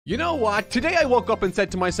You know what? Today I woke up and said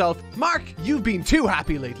to myself, Mark, you've been too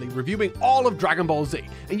happy lately reviewing all of Dragon Ball Z.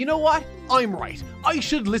 And you know what? I'm right. I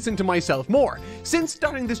should listen to myself more. Since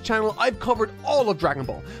starting this channel, I've covered all of Dragon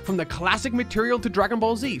Ball, from the classic material to Dragon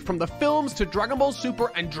Ball Z, from the films to Dragon Ball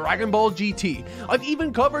Super and Dragon Ball GT. I've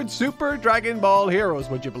even covered Super Dragon Ball Heroes,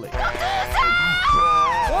 would you believe?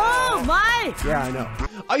 Oh my! Yeah, I know.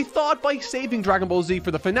 I thought by saving Dragon Ball Z for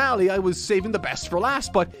the finale, I was saving the best for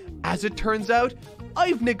last, but as it turns out,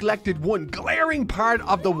 I've neglected one glaring part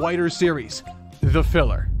of the wider series, the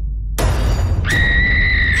filler.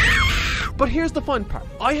 But here's the fun part.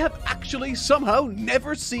 I have actually somehow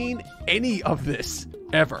never seen any of this,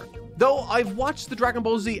 ever. Though I've watched the Dragon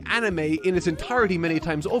Ball Z anime in its entirety many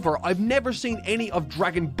times over, I've never seen any of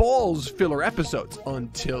Dragon Ball's filler episodes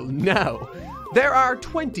until now. There are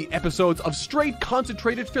 20 episodes of straight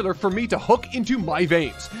concentrated filler for me to hook into my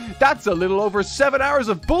veins. That's a little over 7 hours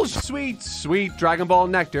of bullshit, sweet, sweet Dragon Ball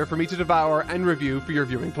nectar for me to devour and review for your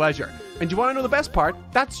viewing pleasure. And you want to know the best part?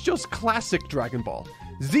 That's just classic Dragon Ball.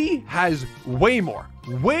 Z has way more,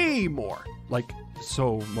 like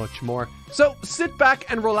so much more. So sit back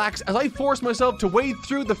and relax as I force myself to wade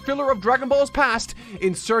through the filler of Dragon Ball's past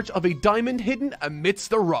in search of a diamond hidden amidst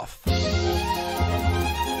the rough.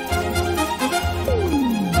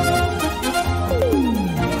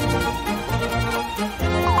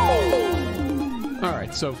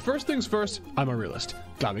 Alright, so first things first, I'm a realist.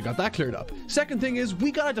 Glad we got that cleared up. Second thing is,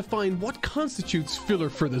 we gotta define what constitutes filler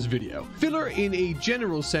for this video. Filler in a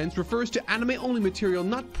general sense refers to anime-only material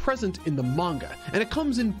not present in the manga, and it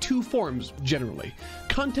comes in two forms, generally.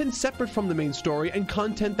 Content separate from the main story, and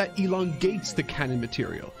content that elongates the canon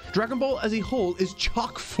material. Dragon Ball as a whole is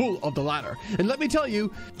chock full of the latter, and let me tell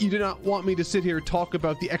you, you do not want me to sit here talk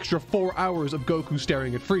about the extra 4 hours of Goku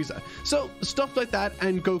staring at Frieza. So, stuff like that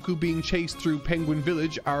and Goku being chased through Penguin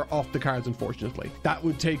Village are off the cards, unfortunately. That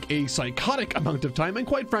would take a psychotic amount of time, and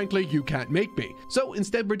quite frankly, you can't make me. So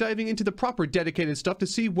instead, we're diving into the proper dedicated stuff to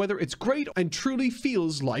see whether it's great and truly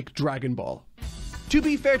feels like Dragon Ball. To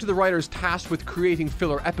be fair to the writers tasked with creating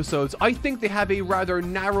filler episodes, I think they have a rather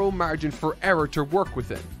narrow margin for error to work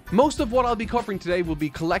within. Most of what I'll be covering today will be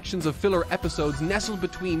collections of filler episodes nestled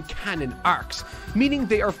between canon arcs, meaning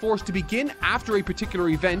they are forced to begin after a particular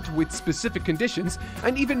event with specific conditions,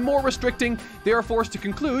 and even more restricting, they are forced to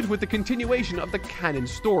conclude with the continuation of the canon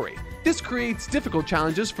story. This creates difficult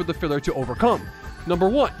challenges for the filler to overcome. Number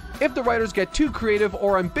 1, if the writers get too creative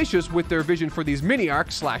or ambitious with their vision for these mini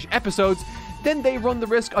arcs / episodes, then they run the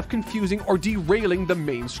risk of confusing or derailing the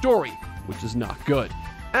main story, which is not good.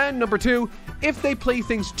 And number 2, if they play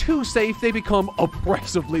things too safe, they become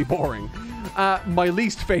oppressively boring. My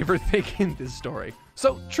least favorite thing in this story.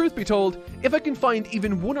 So, truth be told, if I can find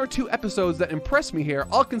even 1 or 2 episodes that impress me here,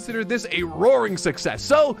 I'll consider this a roaring success.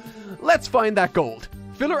 So, let's find that gold.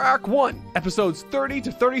 Filler Arc 1, episodes 30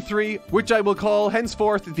 to 33, which I will call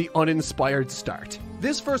henceforth the uninspired start.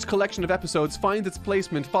 This first collection of episodes finds its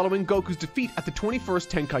placement following Goku's defeat at the 21st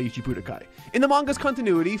Tenkaichi Budokai. In the manga's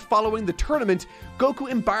continuity, following the tournament, Goku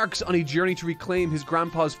embarks on a journey to reclaim his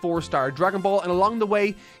grandpa's 4-star Dragon Ball, and along the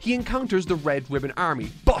way, he encounters the Red Ribbon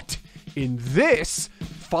Army. But in this,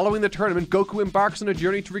 following the tournament, Goku embarks on a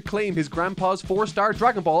journey to reclaim his grandpa's 4-star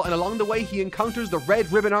Dragon Ball, and along the way, he encounters the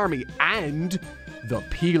Red Ribbon Army and the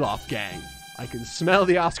Pilaf Gang. I can smell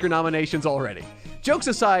the Oscar nominations already. Jokes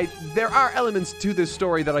aside, there are elements to this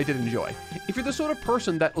story that I did enjoy. If you're the sort of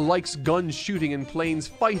person that likes guns shooting and planes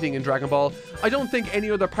fighting in Dragon Ball, I don't think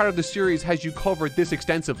any other part of the series has you covered this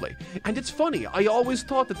extensively. And it's funny, I always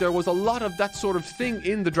thought that there was a lot of that sort of thing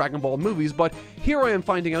in the Dragon Ball movies, but here I am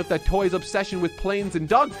finding out that Toei's obsession with planes and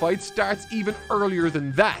dogfights starts even earlier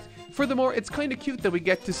than that. Furthermore, it's kinda cute that we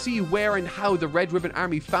get to see where and how the Red Ribbon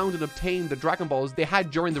Army found and obtained the Dragon Balls they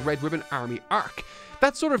had during the Red Ribbon Army arc.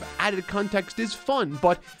 That sort of added context is fun,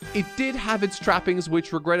 but it did have its trappings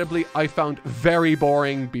which regrettably I found very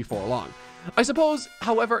boring before long. I suppose,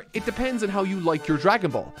 however, it depends on how you like your Dragon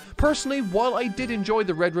Ball. Personally, while I did enjoy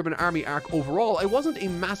the Red Ribbon Army arc overall, I wasn't a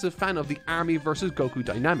massive fan of the Army versus Goku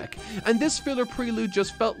dynamic, and this filler prelude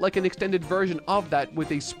just felt like an extended version of that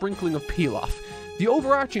with a sprinkling of Pilaf. The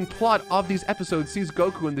overarching plot of these episodes sees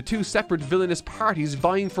Goku and the 2 separate villainous parties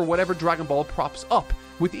vying for whatever Dragon Ball props up,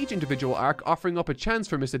 with each individual arc offering up a chance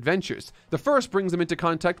for misadventures. The first brings them into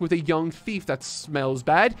contact with a young thief that smells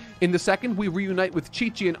bad. In the second, we reunite with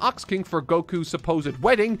Chi-Chi and Ox King for Goku's supposed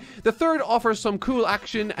wedding. The third offers some cool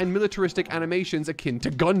action and militaristic animations akin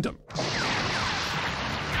to Gundam.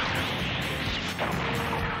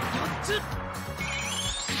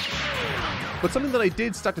 But something that I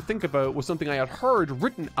did start to think about was something I had heard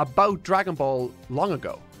written about Dragon Ball long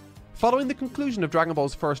ago. Following the conclusion of Dragon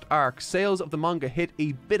Ball's first arc, sales of the manga hit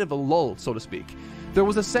a bit of a lull, so to speak. There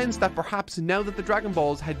was a sense that perhaps now that the Dragon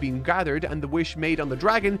Balls had been gathered and the wish made on the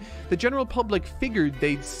dragon, the general public figured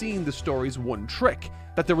they'd seen the story's one trick,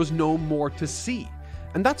 that there was no more to see.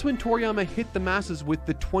 And that's when Toriyama hit the masses with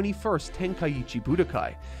the 21st Tenkaichi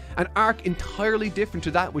Budokai, an arc entirely different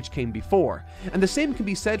to that which came before. And the same can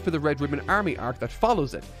be said for the Red Ribbon Army arc that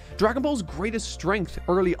follows it. Dragon Ball's greatest strength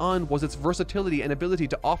early on was its versatility and ability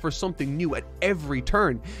to offer something new at every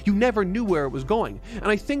turn. You never knew where it was going, and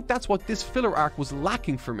I think that's what this filler arc was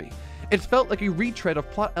lacking for me. It felt like a retread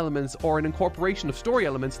of plot elements or an incorporation of story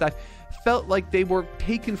elements that felt like they were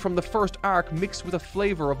taken from the first arc mixed with a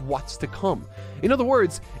flavor of what's to come. In other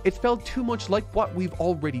words, it felt too much like what we've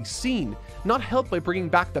already seen, not helped by bringing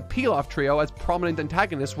back the Pilaf trio as prominent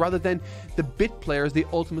antagonists rather than the bit players they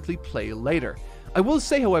ultimately play later. I will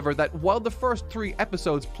say, however, that while the first 3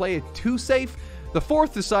 episodes play it too safe, the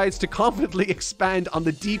 4th decides to confidently expand on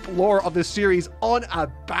the deep lore of the series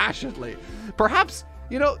unabashedly. Perhaps,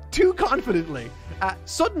 too confidently.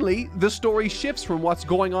 Suddenly, the story shifts from what's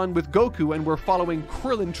going on with Goku and we're following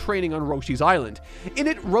Krillin training on Roshi's island. In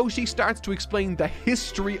it, Roshi starts to explain the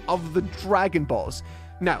history of the Dragon Balls.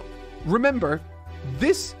 Now, remember,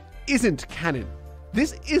 this isn't canon.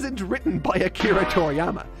 This isn't written by Akira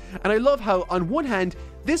Toriyama. And I love how, on one hand,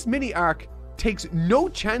 this mini-arc takes no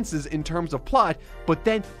chances in terms of plot, but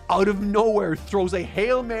then out of nowhere throws a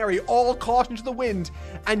Hail Mary all caution to the wind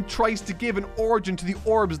and tries to give an origin to the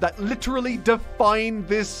orbs that literally define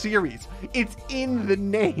this series. It's in the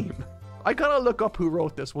name. I gotta look up who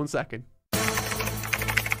wrote this, 1 second.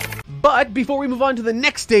 But before we move on to the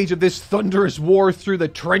next stage of this thunderous war through the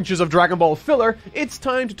trenches of Dragon Ball filler, it's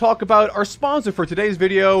time to talk about our sponsor for today's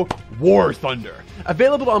video, War Thunder.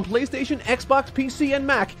 Available on PlayStation, Xbox, PC, and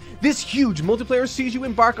Mac, this huge multiplayer sees you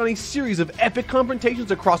embark on a series of epic confrontations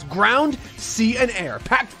across ground, sea, and air,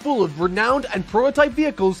 packed full of renowned and prototype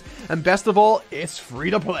vehicles, and best of all, it's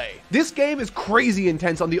free to play. This game is crazy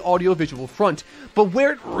intense on the audio-visual front, but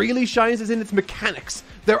where it really shines is in its mechanics.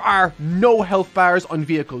 There are no health bars on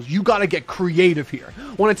vehicles. You gotta get creative here.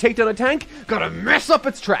 Want to take down a tank? Gotta mess up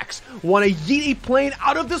its tracks. Want to yeet a plane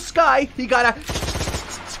out of the sky? You gotta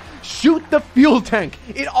shoot the fuel tank.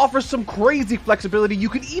 It offers some crazy flexibility. You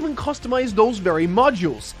can even customize those very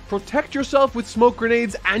modules. Protect yourself with smoke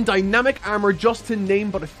grenades and dynamic armor, just to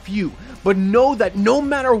name but a few. But know that no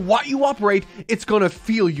matter what you operate, it's gonna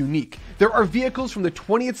feel unique. There are vehicles from the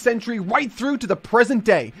 20th century right through to the present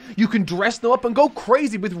day. You can dress them up and go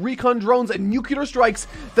crazy with recon drones and nuclear strikes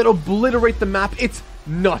that obliterate the map. It's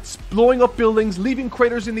nuts. Blowing up buildings, leaving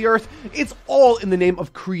craters in the earth, it's all in the name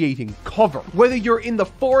of creating cover. Whether you're in the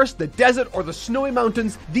forest, the desert, or the snowy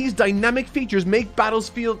mountains, these dynamic features make battles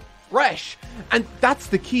feel fresh. And that's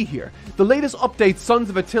the key here. The latest update, Sons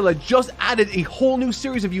of Attila, just added a whole new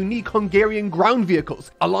series of unique Hungarian ground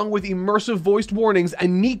vehicles, along with immersive voiced warnings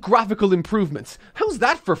and neat graphical improvements. How's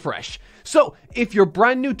that for fresh? So, if you're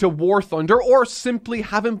brand new to War Thunder or simply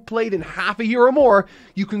haven't played in half a year or more,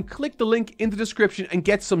 you can click the link in the description and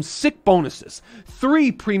get some sick bonuses.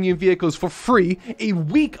 3 premium vehicles for free, a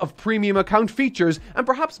week of premium account features, and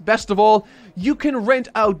perhaps best of all, you can rent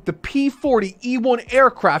out the P-40 E1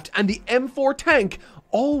 aircraft and the M4 tank,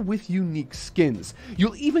 all with unique skins.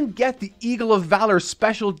 You'll even get the Eagle of Valor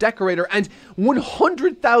special decorator and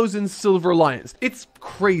 100,000 silver lions. It's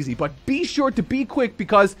crazy, but be sure to be quick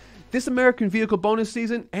because this American vehicle bonus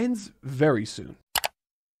season ends very soon.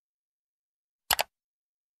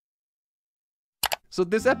 So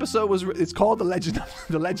this episode it's called The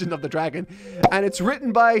Legend of the Dragon, and it's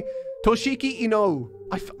written by Toshiki Inoue.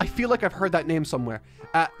 I feel like I've heard that name somewhere.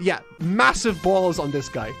 Yeah, massive balls on this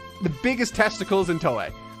guy. The biggest testicles in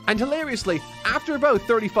Toei. And hilariously, after about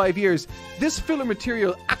 35 years, this filler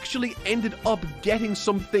material actually ended up getting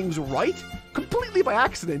some things right. Completely by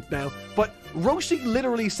accident now, but Roshi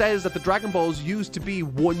literally says that the Dragon Balls used to be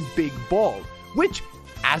one big ball, which,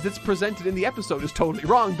 as it's presented in the episode, is totally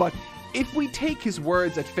wrong, but if we take his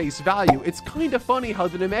words at face value, it's kind of funny how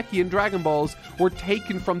the Namekian Dragon Balls were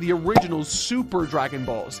taken from the original Super Dragon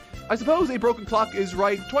Balls. I suppose a broken clock is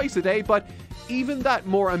right twice a day, but even that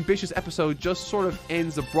more ambitious episode just sort of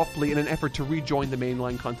ends abruptly in an effort to rejoin the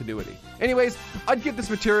mainline continuity. Anyways, I'd give this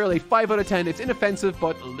material a 5 out of 10. It's inoffensive,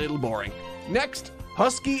 but a little boring. Next,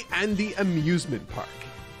 Husky and the Amusement Park.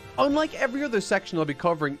 Unlike every other section I'll be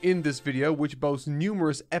covering in this video, which boasts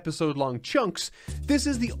numerous episode-long chunks, this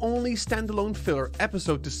is the only standalone filler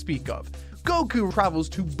episode to speak of. Goku travels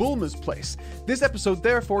to Bulma's place. This episode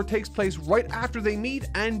therefore takes place right after they meet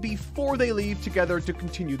and before they leave together to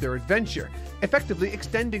continue their adventure, effectively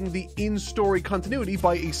extending the in-story continuity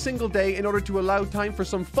by a single day in order to allow time for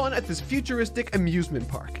some fun at this futuristic amusement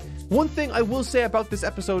park. One thing I will say about this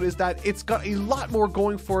episode is that it's got a lot more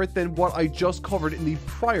going for it than what I just covered in the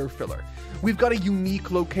prior filler. We've got a unique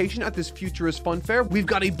location at this futurist fun fair. We've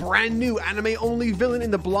got a brand new anime-only villain in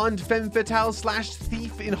the blonde femme fatale slash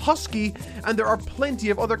thief in Husky, and there are plenty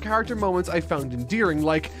of other character moments I found endearing,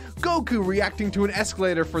 like Goku reacting to an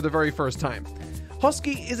escalator for the very first time.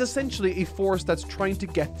 Husky is essentially a force that's trying to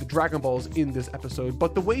get the Dragon Balls in this episode,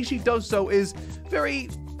 but the way she does so is very,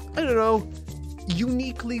 I don't know,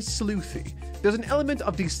 uniquely sleuthy. There's an element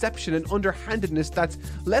of deception and underhandedness that's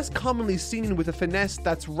less commonly seen with a finesse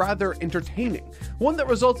that's rather entertaining, one that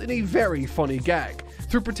results in a very funny gag.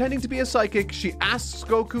 Through pretending to be a psychic, she asks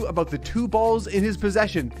Goku about the 2 balls in his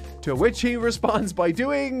possession, to which he responds by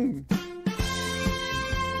doing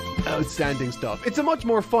outstanding stuff. It's a much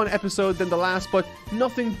more fun episode than the last, but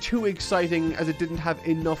nothing too exciting as it didn't have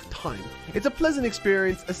enough time. It's a pleasant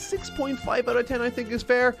experience. A 6.5 out of 10 I think is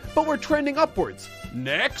fair, but we're trending upwards.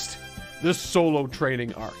 Next, the solo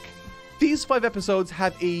training arc. These 5 episodes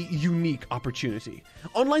have a unique opportunity.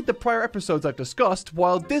 Unlike the prior episodes I've discussed,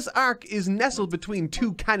 while this arc is nestled between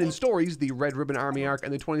 2 canon stories, the Red Ribbon Army arc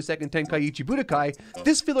and the 22nd Tenkaichi Budokai,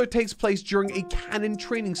 this filler takes place during a canon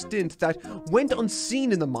training stint that went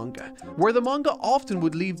unseen in the manga. Where the manga often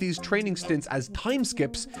would leave these training stints as time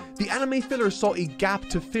skips, the anime filler saw a gap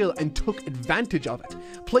to fill and took advantage of it.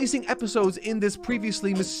 Placing episodes in this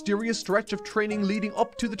previously mysterious stretch of training leading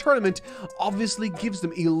up to the tournament obviously gives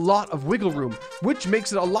them a lot of wiggle room, which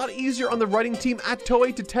makes it a lot easier on the writing team at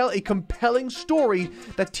Toei to tell a compelling story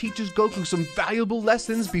that teaches Goku some valuable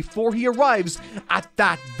lessons before he arrives at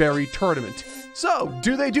that very tournament. So,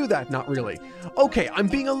 do they do that? Not really. Okay, I'm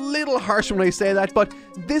being a little harsh when I say that, but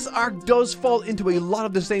this arc does fall into a lot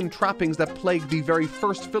of the same trappings that plagued the very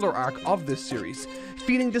first filler arc of this series,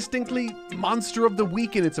 feeling distinctly Monster of the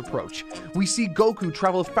Week in its approach. We see Goku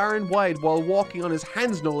travel far and wide while walking on his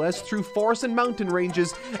hands no less through forests and mountain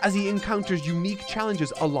ranges as he encounters unique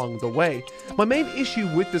challenges along the way. My main issue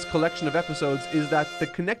with this collection of episodes is that the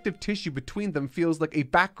connective tissue between them feels like a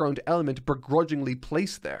background element begrudgingly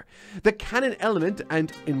placed there. The canon element,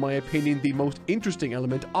 and in my opinion the most interesting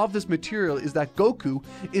element of this material, is that Goku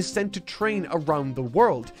is sent to train around the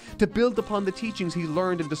world, to build upon the teachings he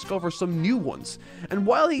learned and discover some new ones. And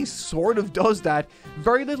while he sort of does that,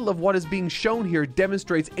 very little of what is being shown here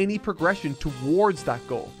demonstrates any progression towards that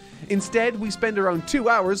goal. Instead, we spend around 2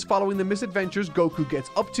 hours following the misadventures Goku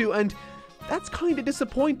gets up to, and that's kinda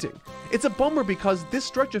disappointing. It's a bummer because this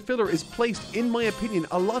stretch of filler is placed, in my opinion,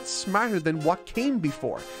 a lot smarter than what came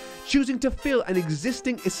before, choosing to fill an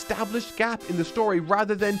existing established gap in the story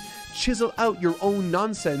rather than chisel out your own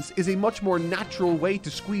nonsense is a much more natural way to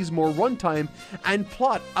squeeze more runtime and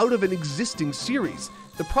plot out of an existing series.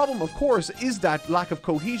 The problem, of course, is that lack of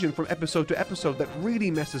cohesion from episode to episode that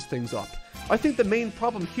really messes things up. I think the main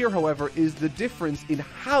problem here, however, is the difference in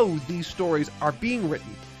how these stories are being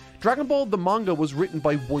written. Dragon Ball the manga was written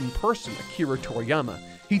by one person, Akira Toriyama.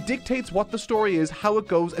 He dictates what the story is, how it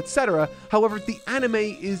goes, etc. However, the anime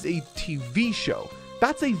is a TV show.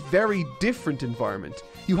 That's a very different environment.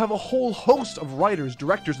 You have a whole host of writers,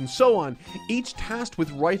 directors, and so on, each tasked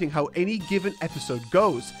with writing how any given episode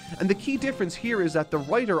goes. And the key difference here is that the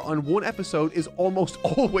writer on one episode is almost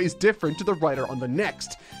always different to the writer on the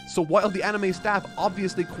next. So while the anime staff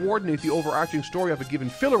obviously coordinate the overarching story of a given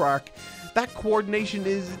filler arc, that coordination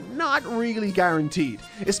is not really guaranteed,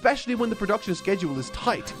 especially when the production schedule is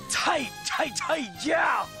tight. Tight,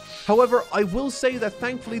 yeah! However, I will say that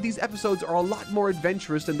thankfully these episodes are a lot more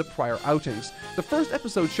adventurous than the prior outings. The first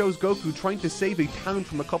episode shows Goku trying to save a town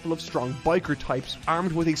from a couple of strong biker types,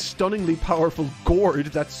 armed with a stunningly powerful gourd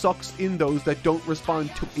that sucks in those that don't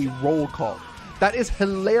respond to a roll call. That is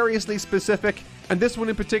hilariously specific, and this one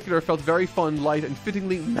in particular felt very fun, light, and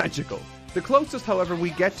fittingly magical. The closest, however,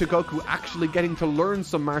 we get to Goku actually getting to learn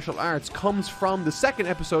some martial arts comes from the second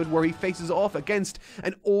episode where he faces off against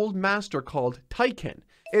an old master called Taiken.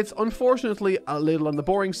 It's unfortunately a little on the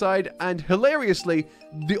boring side, and hilariously,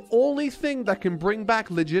 the only thing that can bring back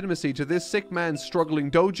legitimacy to this sick man's struggling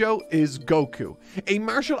dojo is Goku. A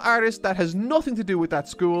martial artist that has nothing to do with that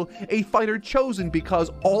school, a fighter chosen because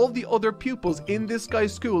all the other pupils in this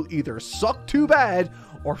guy's school either suck too bad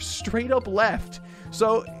or straight up left.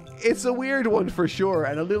 So it's a weird one for sure,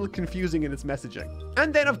 and a little confusing in its messaging.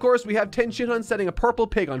 And then, of course, we have Tenshinhan setting a purple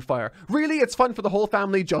pig on fire. Really, it's fun for the whole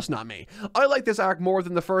family, just not me. I like this arc more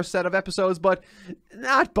than the first set of episodes, but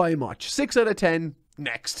not by much. 6 out of 10.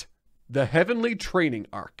 Next. The Heavenly Training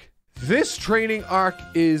Arc. This training arc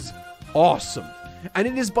is awesome, and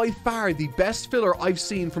it is by far the best filler I've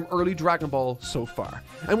seen from early Dragon Ball so far.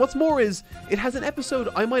 And what's more is, it has an episode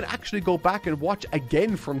I might actually go back and watch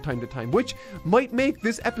again from time to time, which might make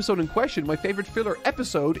this episode in question my favorite filler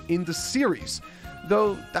episode in the series.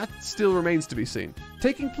 Though that still remains to be seen.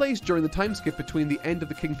 Taking place during the time skip between the end of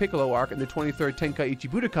the King Piccolo arc and the 23rd Tenkaichi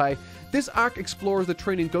Budokai, this arc explores the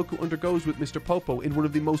training Goku undergoes with Mr. Popo in one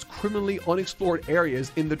of the most criminally unexplored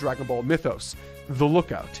areas in the Dragon Ball mythos, the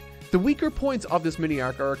Lookout. The weaker points of this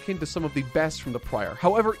mini-arc are akin to some of the best from the prior.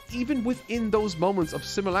 However, even within those moments of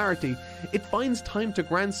similarity, it finds time to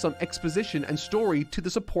grant some exposition and story to the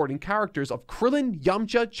supporting characters of Krillin,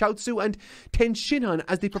 Yamcha, Chaozu, and Tenshinhan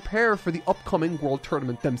as they prepare for the upcoming World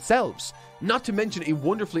Tournament themselves. Not to mention a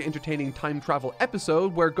wonderfully entertaining time travel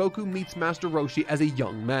episode where Goku meets Master Roshi as a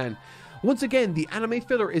young man. Once again, the anime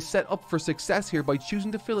filler is set up for success here by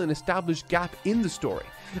choosing to fill an established gap in the story.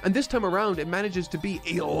 And this time around, it manages to be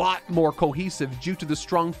a lot more cohesive due to the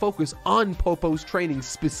strong focus on Popo's training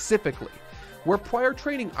specifically. Where prior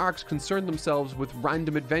training arcs concerned themselves with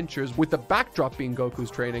random adventures with the backdrop being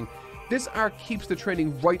Goku's training, this arc keeps the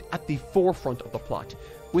training right at the forefront of the plot,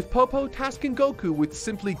 with Popo tasking Goku with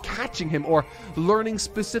simply catching him or learning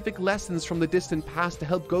specific lessons from the distant past to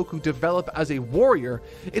help Goku develop as a warrior.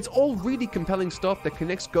 It's all really compelling stuff that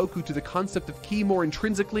connects Goku to the concept of ki more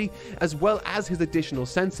intrinsically, as well as his additional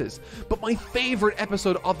senses. But my favorite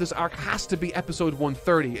episode of this arc has to be episode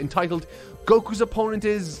 130, entitled Goku's Opponent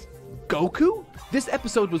is Goku? This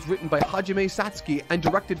episode was written by Hajime Satsuki and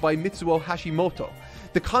directed by Mitsuo Hashimoto.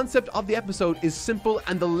 The concept of the episode is simple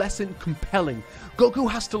and the lesson compelling.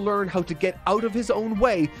 Goku has to learn how to get out of his own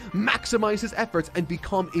way, maximize his efforts, and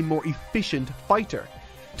become a more efficient fighter.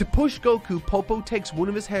 To push Goku, Popo takes one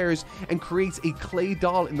of his hairs and creates a clay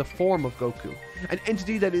doll in the form of Goku, an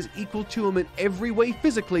entity that is equal to him in every way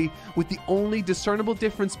physically, with the only discernible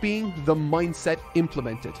difference being the mindset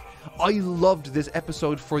implemented. I loved this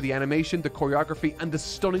episode for the animation, the choreography, and the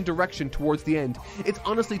stunning direction towards the end. It's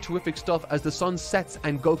honestly terrific stuff as the sun sets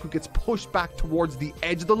and Goku gets pushed back towards the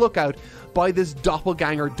edge of the lookout by this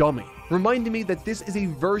doppelganger dummy, reminding me that this is a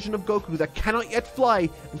version of Goku that cannot yet fly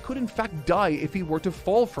and could in fact die if he were to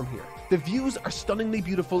fall from here. The views are stunningly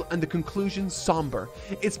beautiful and the conclusion somber.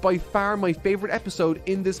 It's by far my favorite episode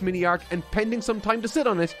in this mini arc, and pending some time to sit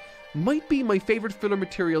on it, might be my favorite filler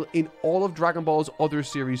material in all of Dragon Ball's other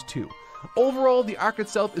series too. Overall, the arc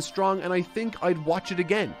itself is strong and I think I'd watch it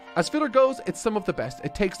again. As filler goes, it's some of the best.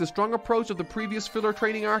 It takes the strong approach of the previous filler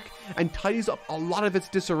training arc and tidies up a lot of its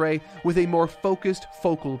disarray with a more focused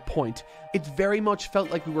focal point. It very much felt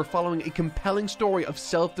like we were following a compelling story of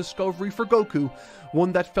self-discovery for Goku,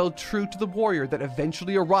 one that felt true to the warrior that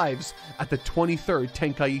eventually arrives at the 23rd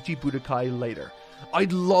Tenkaichi Budokai later.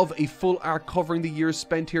 I'd love a full arc covering the years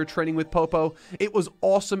spent here training with Popo. It was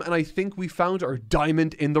awesome and I think we found our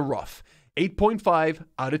diamond in the rough. 8.5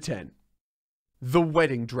 out of 10. The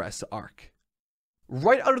Wedding Dress Arc.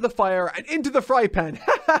 Right out of the fire and into the fry pan.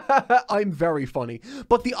 I'm very funny.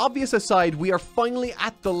 But the obvious aside, we are finally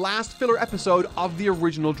at the last filler episode of the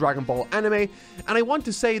original Dragon Ball anime, and I want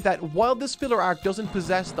to say that while this filler arc doesn't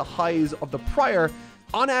possess the highs of the prior,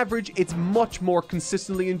 on average, it's much more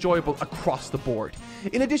consistently enjoyable across the board.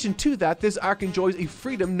 In addition to that, this arc enjoys a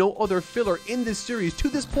freedom no other filler in this series to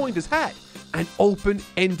this point has had: an open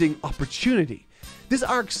ending opportunity. This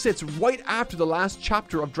arc sits right after the last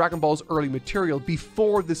chapter of Dragon Ball's early material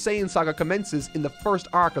before the Saiyan saga commences in the first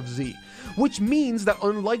arc of Z, which means that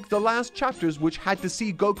unlike the last chapters which had to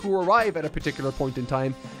see Goku arrive at a particular point in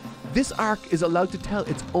time, this arc is allowed to tell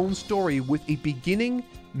its own story with a beginning,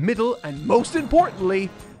 middle, and most importantly,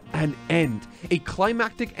 an end. A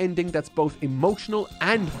climactic ending that's both emotional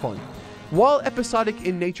and fun. While episodic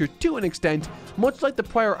in nature to an extent, much like the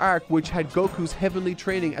prior arc which had Goku's heavenly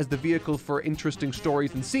training as the vehicle for interesting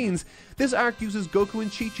stories and scenes, this arc uses Goku and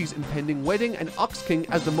Chi-Chi's impending wedding and Ox King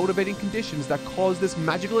as the motivating conditions that cause this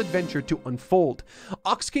magical adventure to unfold.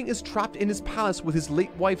 Ox King is trapped in his palace with his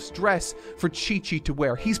late wife's dress for Chi-Chi to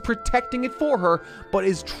wear. He's protecting it for her, but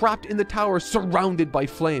is trapped in the tower surrounded by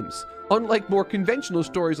flames. Unlike more conventional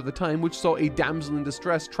stories of the time, which saw a damsel in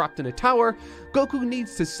distress trapped in a tower, Goku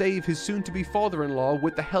needs to save his soon-to-be father-in-law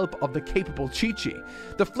with the help of the capable Chi-Chi.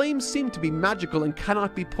 The flames seem to be magical and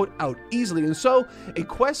cannot be put out easily, and so a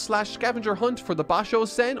quest/scavenger hunt for the Basho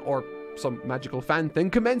Sen, or some magical fan thing,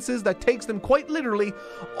 commences that takes them quite literally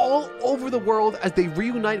all over the world as they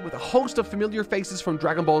reunite with a host of familiar faces from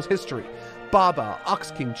Dragon Ball's history. Baba,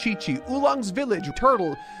 Ox King, Chi-Chi, Oolong's village,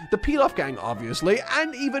 Turtle, the Pilaf gang obviously,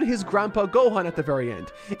 and even his grandpa Gohan at the very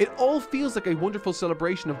end. It all feels like a wonderful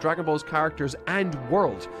celebration of Dragon Ball's characters and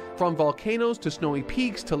world, from volcanoes to snowy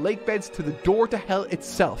peaks to lake beds to the door to hell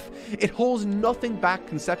itself. It holds nothing back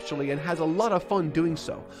conceptually and has a lot of fun doing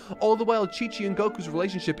so, all the while Chi-Chi and Goku's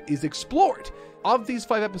relationship is explored. Of these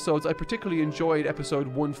 5 episodes, I particularly enjoyed episode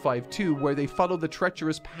 152, where they follow the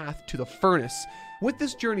treacherous path to the furnace. With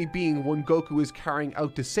this journey being one Goku is carrying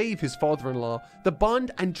out to save his father-in-law, the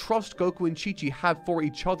bond and trust Goku and Chi-Chi have for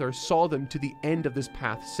each other saw them to the end of this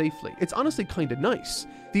path safely. It's honestly kinda nice.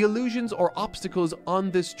 The illusions or obstacles on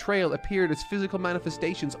this trail appeared as physical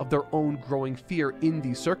manifestations of their own growing fear in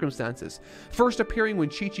these circumstances, first appearing when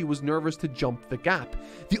Chi-Chi was nervous to jump the gap.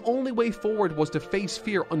 The only way forward was to face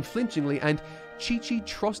fear unflinchingly, and Chi-Chi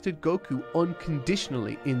trusted Goku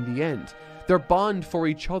unconditionally in the end. Their bond for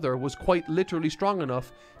each other was quite literally strong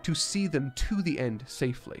enough to see them to the end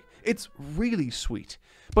safely. It's really sweet.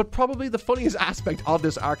 But probably the funniest aspect of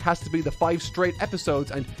this arc has to be the 5 straight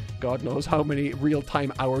episodes and God knows how many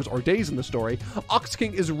real-time hours or days in the story. Ox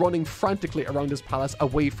King is running frantically around his palace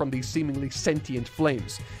away from these seemingly sentient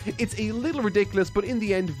flames. It's a little ridiculous, but in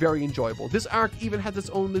the end very enjoyable. This arc even has its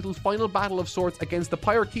own little final battle of sorts against the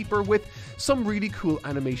Pirate Keeper with some really cool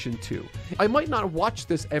animation too. I might not watch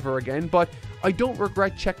this ever again, but I don't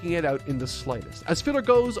regret checking it out in the slightest. As filler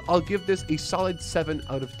goes, I'll give this a solid 7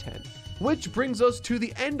 out of 10. Which brings us to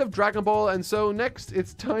the end of Dragon Ball, and so next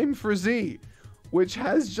it's time for Z, which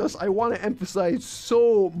has just, I want to emphasize,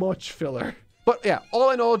 so much filler. But yeah,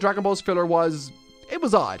 all in all, Dragon Ball's filler was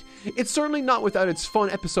odd. It's certainly not without its fun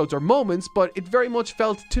episodes or moments, but it very much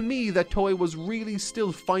felt to me that Toei was really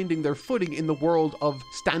still finding their footing in the world of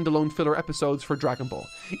standalone filler episodes for Dragon Ball.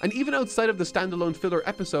 And even outside of the standalone filler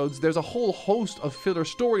episodes, there's a whole host of filler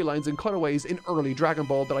storylines and cutaways in early Dragon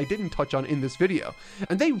Ball that I didn't touch on in this video.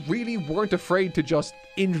 And they really weren't afraid to just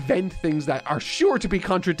invent things that are sure to be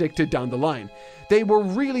contradicted down the line. They were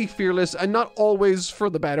really fearless and not always for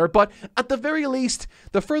the better, but at the very least,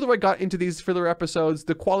 the further I got into these filler episodes,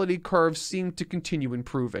 the quality curve seemed to continue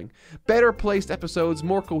improving. Better placed episodes,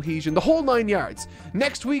 more cohesion, the whole 9 yards.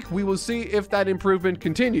 Next week, we will see if that improvement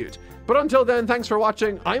continued. But until then, thanks for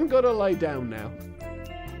watching. I'm gonna lie down now.